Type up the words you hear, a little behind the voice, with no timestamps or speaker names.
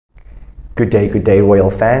Good day royal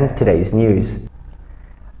fans. Today's news.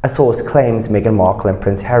 A source claims Meghan Markle and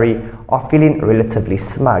Prince Harry are feeling relatively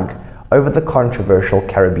smug over the controversial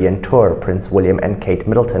Caribbean tour Prince William and Kate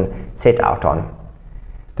Middleton set out on.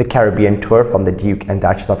 The Caribbean tour from the Duke and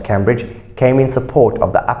Duchess of Cambridge came in support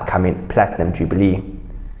of the upcoming Platinum Jubilee.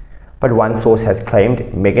 But one source has claimed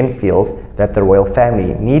Meghan feels that the royal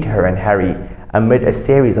family need her and Harry amid a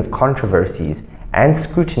series of controversies and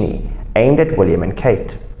scrutiny aimed at William and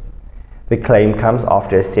Kate. The claim comes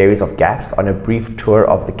after a series of gaffes on a brief tour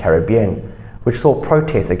of the Caribbean, which saw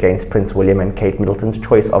protests against Prince William and Kate Middleton's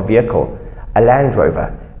choice of vehicle, a Land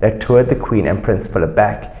Rover that toured the Queen and Prince Philip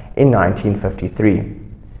back in 1953.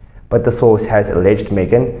 But the source has alleged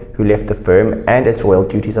Meghan, who left the firm and its royal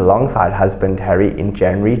duties alongside husband Harry in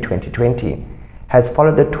January 2020, has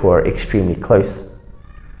followed the tour extremely close.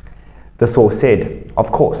 The source said,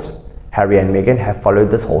 "Of course, Harry and Meghan have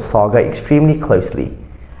followed this whole saga extremely closely.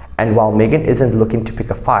 And while Meghan isn't looking to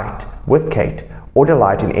pick a fight with Kate or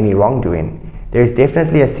delight in any wrongdoing, there is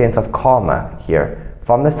definitely a sense of karma here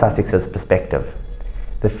from the Sussexes' perspective.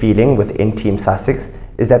 The feeling within Team Sussex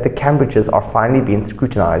is that the Cambridges are finally being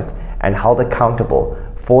scrutinised and held accountable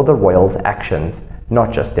for the royals' actions,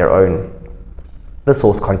 not just their own." The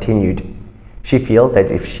source continued, "She feels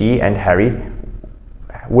that if she and Harry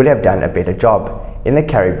would have done a better job in the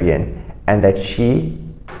Caribbean and that she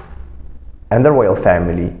and the royal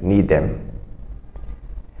family need them.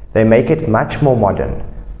 They make it much more modern,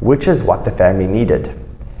 which is what the family needed.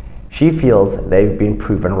 She feels they've been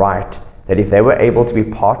proven right, that if they were able to be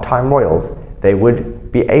part-time royals, they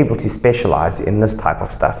would be able to specialize in this type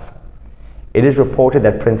of stuff." It is reported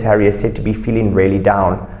that Prince Harry is said to be feeling really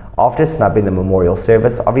down after snubbing the memorial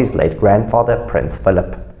service of his late grandfather, Prince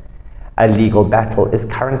Philip. A legal battle is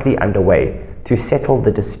currently underway to settle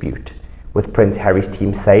the dispute, with Prince Harry's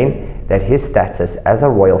team saying that his status as a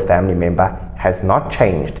royal family member has not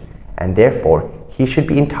changed and therefore he should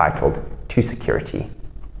be entitled to security.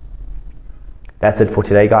 That's it for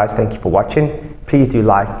today, guys. Thank you for watching. Please do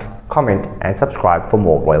like, comment and subscribe for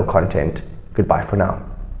more royal content. Goodbye for now.